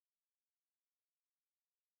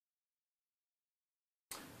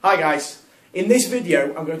Hi guys, in this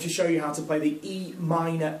video I'm going to show you how to play the E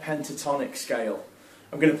minor pentatonic scale.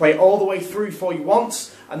 I'm going to play it all the way through for you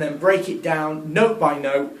once and then break it down note by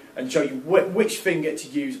note and show you which finger to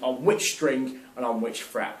use on which string and on which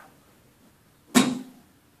fret. 1,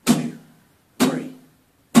 2, 3,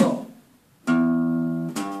 4.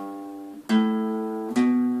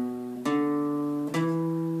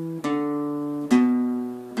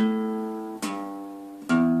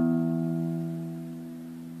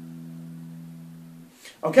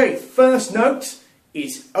 Okay, first note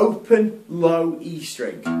is open low E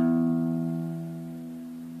string.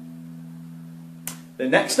 The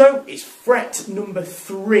next note is fret number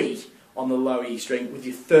 3 on the low E string with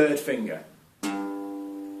your third finger.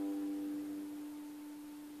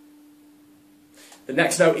 The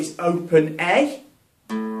next note is open A.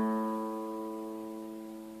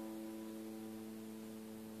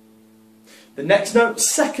 The next note,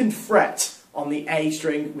 second fret on the A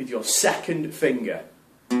string with your second finger.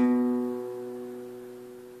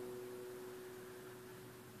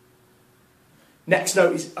 Next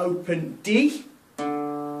note is open D. And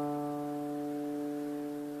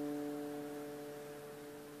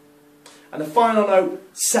the final note,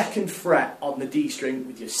 second fret on the D string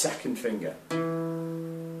with your second finger.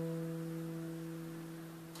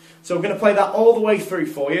 So we're going to play that all the way through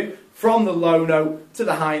for you, from the low note to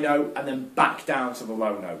the high note and then back down to the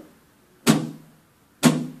low note.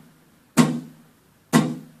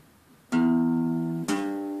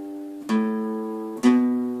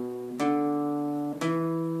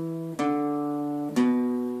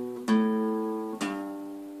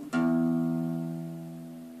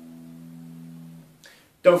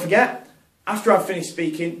 Don't forget, after I've finished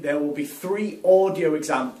speaking, there will be 3 audio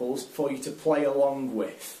examples for you to play along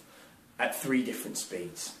with at 3 different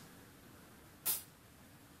speeds.